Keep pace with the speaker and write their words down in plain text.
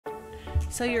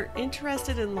So you're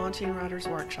interested in launching Writer's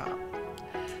Workshop?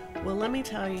 Well, let me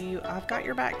tell you, I've got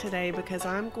your back today because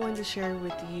I'm going to share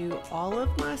with you all of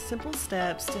my simple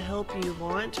steps to help you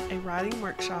launch a writing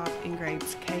workshop in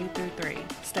grades K through 3.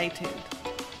 Stay tuned.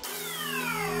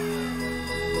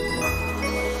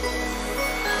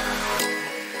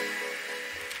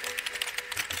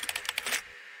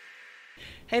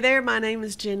 Hey there, my name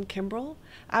is Jen Kimbrell.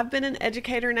 I've been an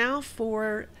educator now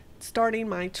for starting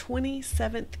my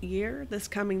 27th year this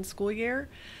coming school year.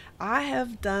 I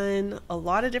have done a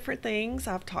lot of different things.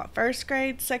 I've taught first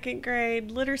grade, second grade,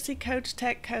 literacy coach,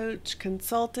 tech coach,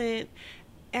 consultant,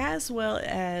 as well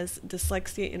as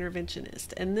dyslexia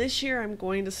interventionist. And this year I'm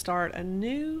going to start a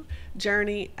new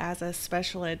journey as a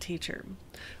special ed teacher.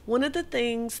 One of the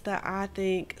things that I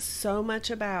think so much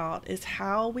about is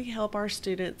how we help our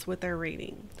students with their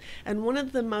reading. And one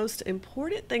of the most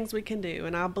important things we can do,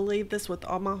 and I believe this with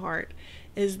all my heart,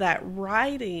 is that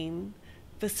writing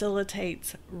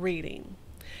facilitates reading.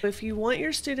 If you want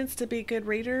your students to be good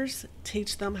readers,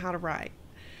 teach them how to write.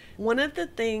 One of the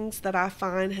things that I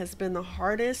find has been the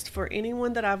hardest for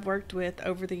anyone that I've worked with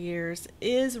over the years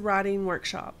is writing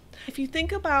workshop. If you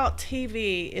think about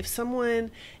TV, if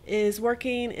someone is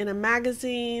working in a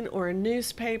magazine or a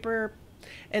newspaper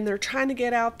and they're trying to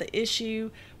get out the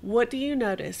issue, what do you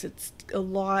notice? It's a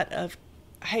lot of,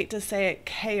 I hate to say it,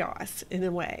 chaos in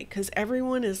a way, because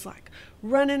everyone is like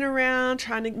running around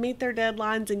trying to meet their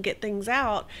deadlines and get things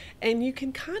out. And you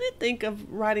can kind of think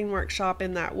of writing workshop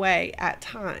in that way at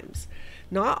times.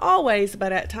 Not always,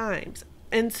 but at times.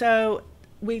 And so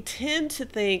we tend to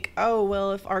think, oh,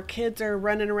 well, if our kids are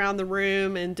running around the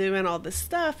room and doing all this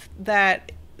stuff,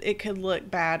 that it could look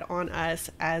bad on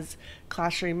us as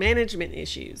classroom management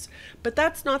issues. But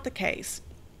that's not the case.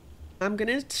 I'm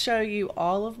going to show you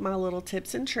all of my little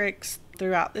tips and tricks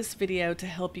throughout this video to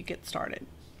help you get started.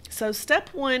 So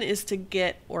step one is to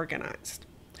get organized.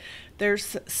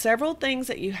 There's several things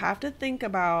that you have to think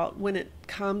about when it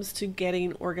comes to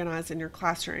getting organized in your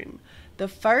classroom. The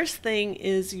first thing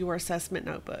is your assessment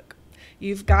notebook.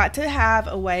 You've got to have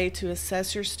a way to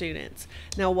assess your students.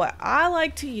 Now, what I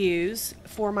like to use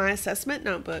for my assessment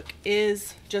notebook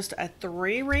is just a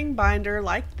 3-ring binder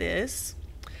like this,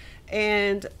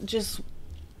 and just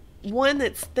one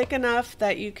that's thick enough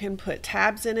that you can put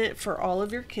tabs in it for all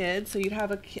of your kids. So you'd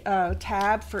have a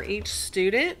tab for each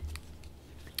student.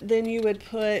 Then you would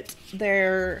put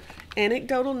their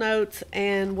anecdotal notes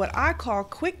and what I call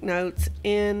quick notes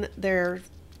in their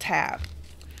tab.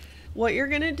 What you're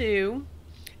going to do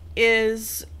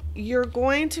is you're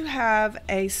going to have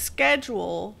a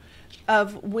schedule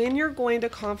of when you're going to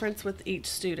conference with each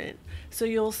student. So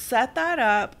you'll set that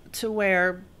up to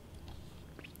where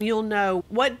you'll know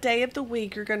what day of the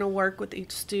week you're going to work with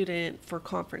each student for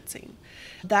conferencing.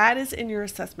 That is in your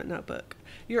assessment notebook.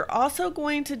 You're also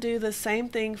going to do the same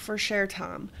thing for share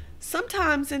time.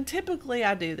 Sometimes, and typically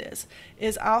I do this,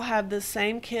 is I'll have the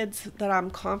same kids that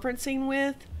I'm conferencing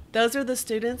with. Those are the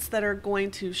students that are going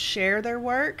to share their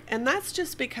work, and that's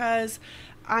just because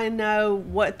I know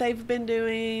what they've been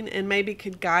doing and maybe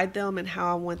could guide them in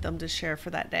how I want them to share for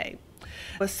that day.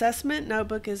 Assessment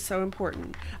notebook is so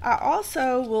important. I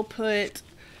also will put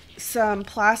some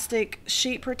plastic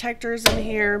sheet protectors in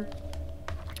here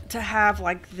to have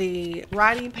like the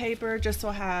writing paper, just so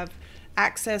I have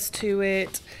access to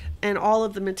it and all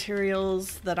of the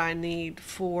materials that I need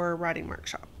for writing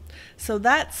workshop. So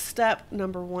that's step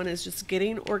number one, is just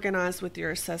getting organized with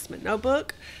your assessment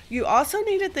notebook. You also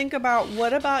need to think about,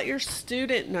 what about your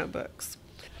student notebooks?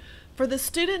 For the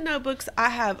student notebooks, I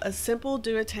have a simple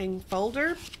duotang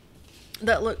folder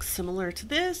that looks similar to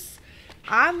this.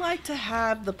 I like to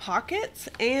have the pockets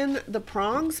and the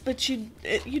prongs, but you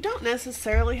don't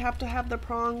necessarily have to have the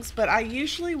prongs, but I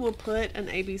usually will put an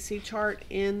ABC chart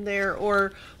in there,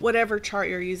 or whatever chart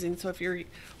you're using. So if you're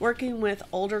working with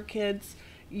older kids,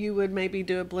 you would maybe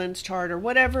do a blends chart or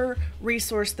whatever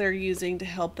resource they're using to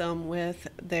help them with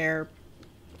their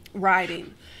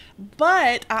writing.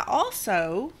 But I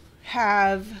also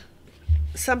have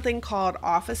something called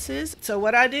offices. So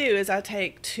what I do is I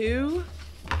take 2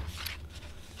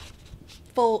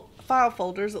 file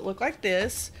folders that look like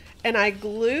this, and I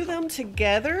glue them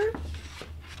together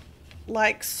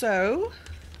like so.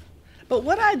 But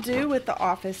what I do with the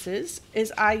offices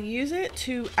is I use it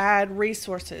to add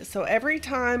resources. So every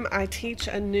time I teach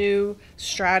a new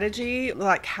strategy,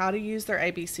 like how to use their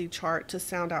ABC chart to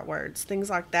sound out words, things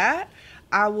like that,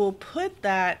 I will put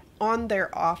that on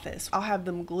their office. I'll have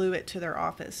them glue it to their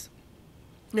office.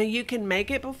 Now you can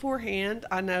make it beforehand.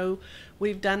 I know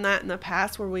we've done that in the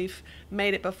past where we've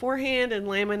made it beforehand and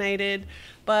laminated,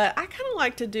 but I kind of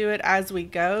like to do it as we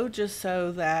go just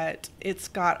so that it's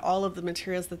got all of the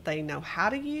materials that they know how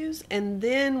to use. And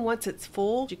then once it's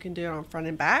full, you can do it on front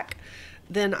and back.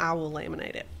 Then I will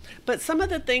laminate it. But some of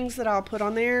the things that I'll put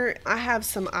on there, I have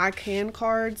some I can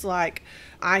cards, like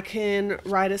I can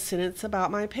write a sentence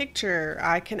about my picture.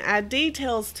 I can add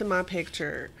details to my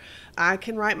picture. I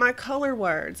can write my color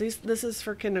words. This is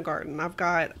for kindergarten.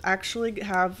 Actually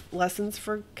have lessons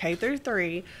for K through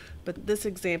 3, but this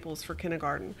example is for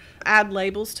kindergarten. Add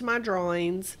labels to my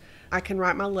drawings. I can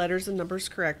write my letters and numbers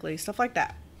correctly, stuff like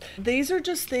that. These are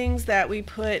just things that we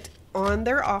put on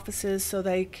their offices so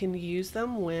they can use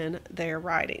them when they're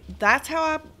writing. That's how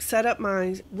I set up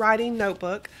my writing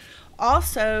notebook.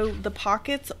 Also, the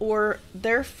pockets, or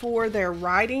they're for their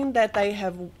writing that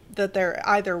they're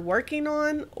either working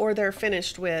on or they're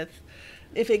finished with.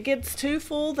 If it gets too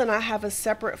full, then I have a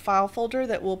separate file folder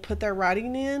that we'll put their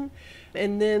writing in,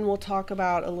 and then we'll talk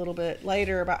about a little bit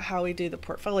later about how we do the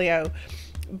portfolio.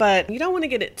 But you don't want to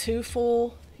get it too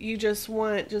full. You just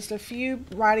want just a few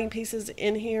writing pieces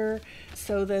in here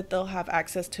so that they'll have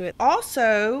access to it.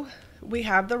 Also, we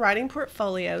have the writing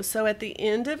portfolio. So at the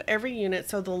end of every unit,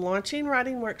 so the launching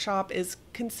writing workshop is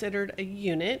considered a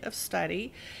unit of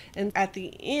study. And at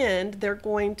the end, they're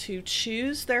going to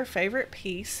choose their favorite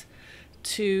piece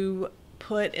to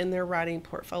put in their writing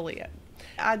portfolio.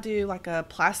 I do like a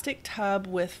plastic tub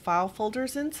with file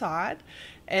folders inside,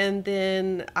 and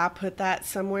then I put that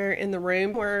somewhere in the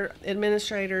room where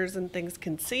administrators and things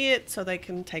can see it so they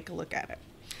can take a look at it.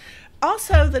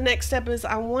 Also, the next step is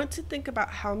I want to think about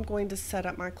how I'm going to set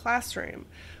up my classroom.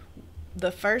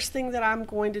 The first thing that I'm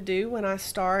going to do when I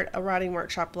start a writing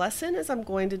workshop lesson is I'm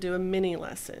going to do a mini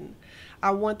lesson.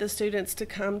 I want the students to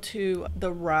come to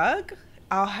the rug.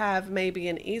 I'll have maybe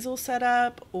an easel set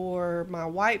up or my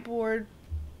whiteboard,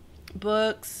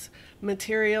 books,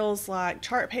 materials like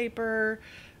chart paper,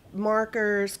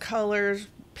 markers, colors,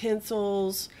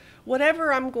 pencils,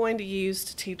 whatever I'm going to use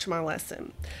to teach my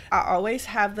lesson. I always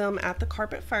have them at the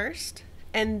carpet first,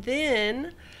 and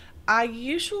then I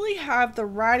usually have the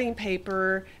writing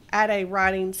paper at a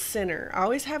writing center. I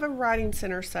always have a writing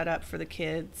center set up for the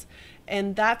kids,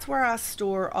 and that's where I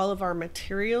store all of our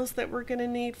materials that we're going to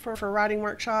need for writing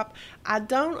workshop. I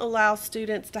don't allow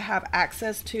students to have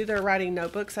access to their writing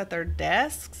notebooks at their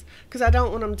desks because I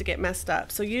don't want them to get messed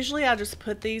up. So usually I just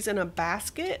put these in a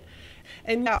basket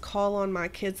and I'll call on my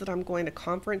kids that I'm going to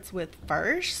conference with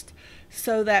first,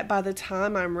 so that by the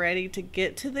time I'm ready to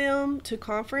get to them to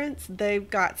conference, they've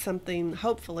got something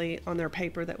hopefully on their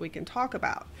paper that we can talk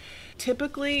about.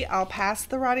 Typically, I'll pass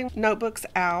the writing notebooks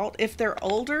out. If they're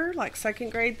older, like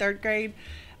second grade, third grade,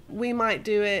 we might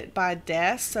do it by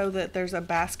desk so that there's a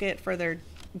basket for their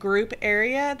group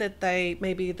area that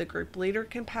maybe the group leader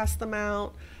can pass them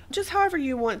out. Just however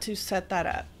you want to set that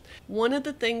up. One of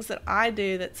the things that I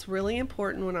do that's really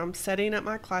important when I'm setting up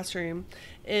my classroom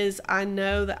is I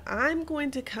know that I'm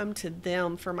going to come to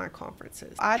them for my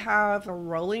conferences. I have a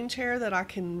rolling chair that I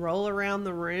can roll around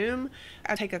the room.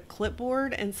 I take a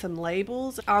clipboard and some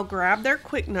labels. I'll grab their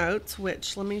quick notes,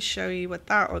 which let me show you what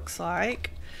that looks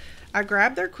like. I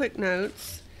grab their quick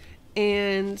notes,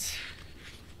 and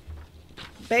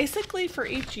basically for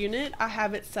each unit I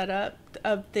have it set up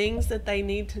of things that they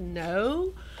need to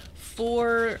know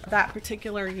for that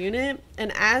particular unit,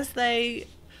 and as they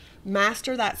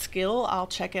master that skill, I'll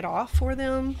check it off for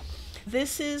them.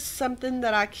 This is something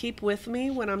that I keep with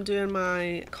me when I'm doing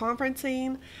my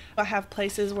conferencing. I have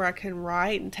places where I can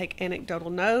write and take anecdotal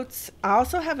notes. I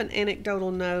also have an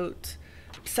anecdotal note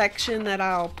section that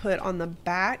I'll put on the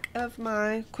back of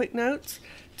my quick notes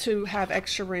to have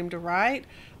extra room to write.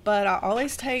 But I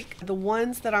always take the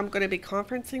ones that I'm going to be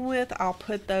conferencing with, I'll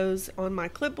put those on my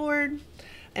clipboard,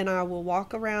 and I will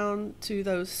walk around to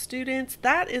those students.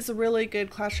 That is a really good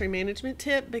classroom management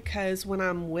tip, because when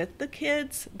I'm with the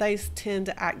kids, they tend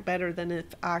to act better than if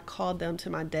I called them to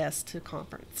my desk to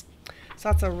conference. So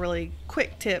that's a really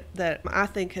quick tip that I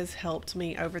think has helped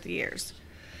me over the years.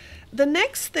 The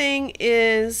next thing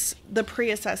is the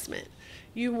pre-assessment.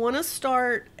 You want to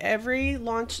start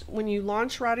when you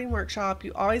launch writing workshop,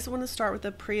 you always want to start with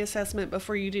a pre-assessment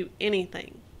before you do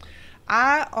anything.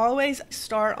 I always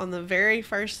start on the very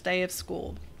first day of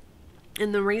school.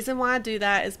 And the reason why I do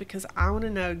that is because I want to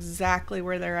know exactly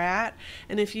where they're at.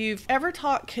 And if you've ever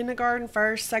taught kindergarten,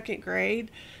 first, second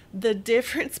grade, the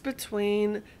difference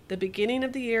between the beginning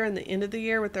of the year and the end of the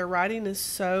year with their writing is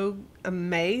so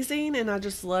amazing. And I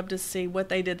just love to see what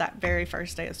they did that very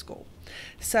first day of school.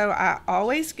 So I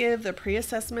always give the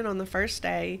pre-assessment on the first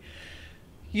day.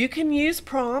 You can use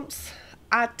prompts.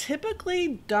 I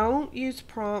typically don't use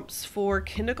prompts for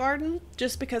kindergarten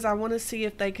just because I want to see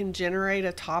if they can generate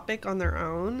a topic on their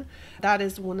own. That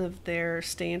is one of their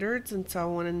standards, and so I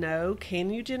want to know,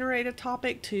 can you generate a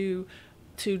topic to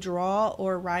draw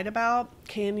or write about?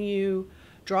 Can you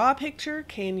draw a picture?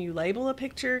 Can you label a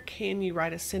picture? Can you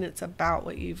write a sentence about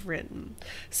what you've written?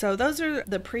 So those are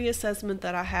the pre-assessment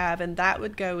that I have, and that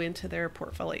would go into their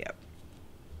portfolio.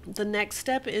 The next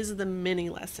step is the mini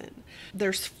lesson.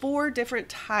 There's 4 different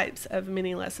types of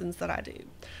mini lessons that I do.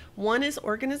 One is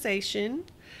organization,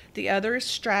 the other is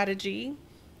strategy,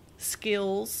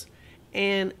 skills,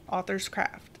 and author's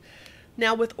craft.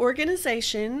 Now with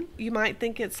organization, you might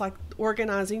think it's like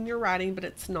organizing your writing, but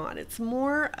it's not. It's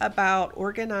more about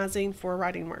organizing for a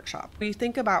writing workshop. You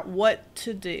think about what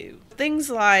to do. Things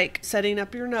like setting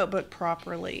up your notebook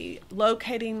properly,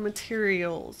 locating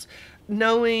materials,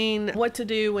 knowing what to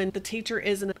do when the teacher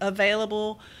isn't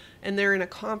available and they're in a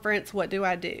conference. What do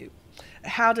I do?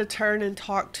 How to turn and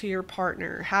talk to your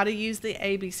partner, how to use the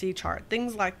ABC chart,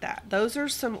 things like that. Those are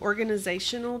some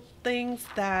organizational things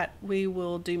that we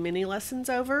will do mini lessons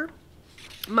over.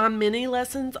 My mini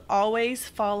lessons always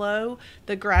follow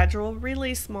the gradual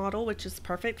release model, which is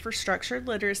perfect for structured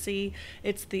literacy.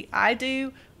 It's the I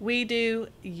do, we do,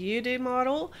 you do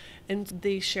model, and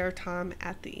the share time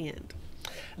at the end.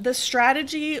 The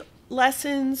strategy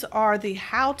lessons are the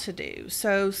how to do.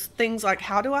 So things like,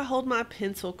 how do I hold my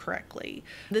pencil correctly?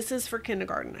 This is for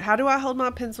kindergarten. How do I hold my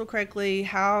pencil correctly?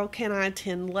 How can I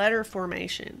attend letter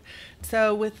formation?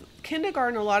 So with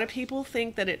kindergarten, a lot of people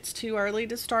think that it's too early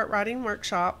to start writing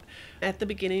workshop at the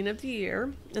beginning of the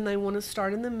year, and they want to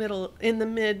start in the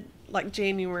mid, like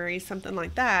January, something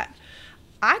like that.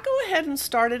 I go ahead and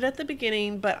start it at the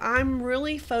beginning, but I'm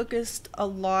really focused a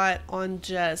lot on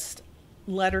just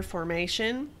letter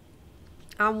formation.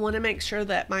 I want to make sure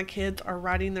that my kids are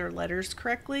writing their letters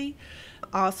correctly.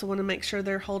 I also want to make sure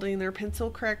they're holding their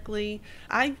pencil correctly.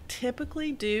 I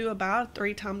typically do about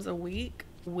 3 times a week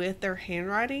with their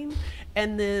handwriting,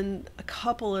 and then a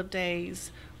couple of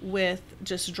days with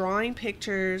just drawing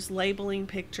pictures, labeling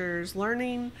pictures,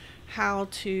 learning how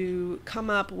to come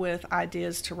up with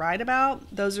ideas to write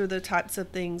about. Those are the types of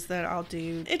things that I'll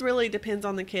do. It really depends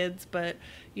on the kids, but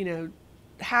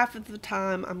half of the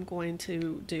time I'm going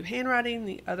to do handwriting,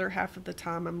 the other half of the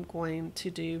time I'm going to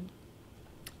do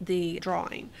the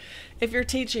drawing. If you're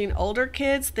teaching older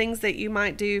kids, things that you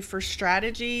might do for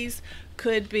strategies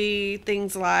could be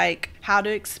things like how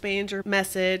to expand your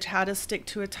message, how to stick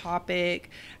to a topic,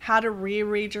 how to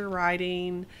reread your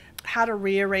writing, how to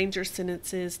rearrange your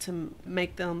sentences to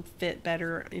make them fit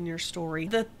better in your story.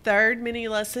 The third mini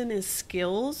lesson is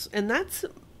skills, and that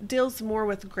deals more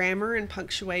with grammar and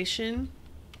punctuation.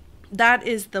 That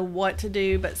is the what to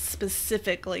do, but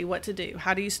specifically what to do.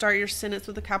 How do you start your sentence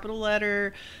with a capital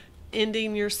letter,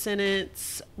 ending your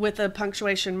sentence with a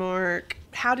punctuation mark?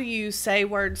 How do you say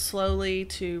words slowly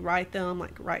to write them,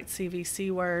 like write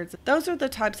CVC words? Those are the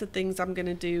types of things I'm going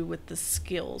to do with the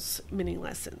skills mini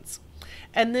lessons.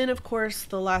 And then, of course,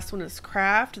 the last one is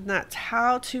craft, and that's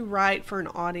how to write for an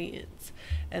audience.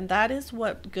 And that is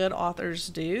what good authors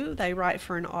do. They write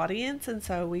for an audience, and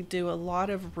so we do a lot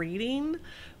of reading.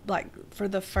 Like for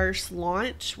the first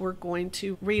launch, we're going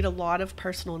to read a lot of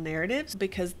personal narratives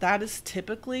because that is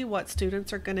typically what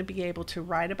students are going to be able to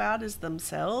write about is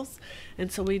themselves.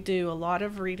 And so we do a lot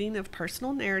of reading of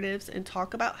personal narratives and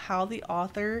talk about how the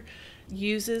author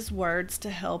uses words to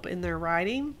help in their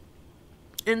writing.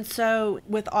 And so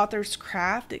with author's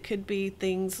craft, it could be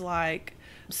things like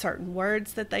certain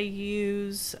words that they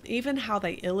use, even how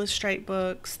they illustrate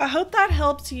books. I hope that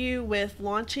helps you with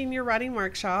launching your writing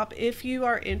workshop. If you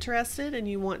are interested and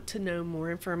you want to know more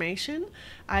information,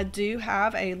 I do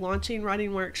have a launching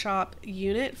writing workshop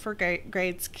unit for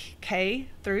grades K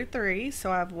through 3.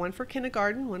 So I have one for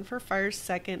kindergarten, one for first,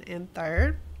 second, and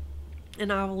third.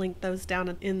 And I will link those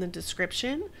down in the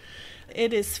description.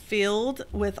 It is filled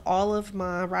with all of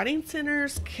my writing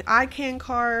centers, ICANN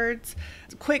cards,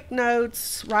 quick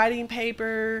notes, writing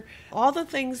paper, all the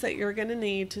things that you're going to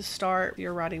need to start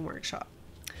your writing workshop.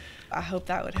 I hope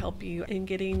that would help you in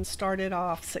getting started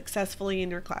off successfully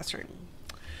in your classroom.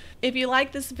 If you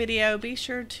like this video, be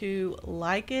sure to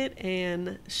like it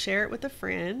and share it with a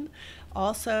friend.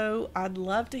 Also, I'd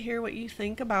love to hear what you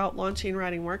think about launching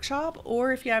writing workshop,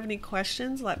 or if you have any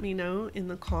questions, let me know in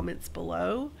the comments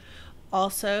below.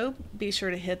 Also, be sure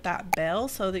to hit that bell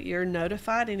so that you're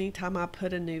notified anytime I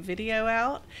put a new video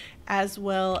out, as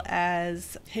well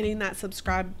as hitting that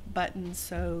subscribe button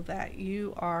so that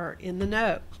you are in the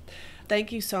know.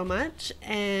 Thank you so much,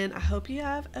 and I hope you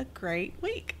have a great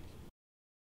week.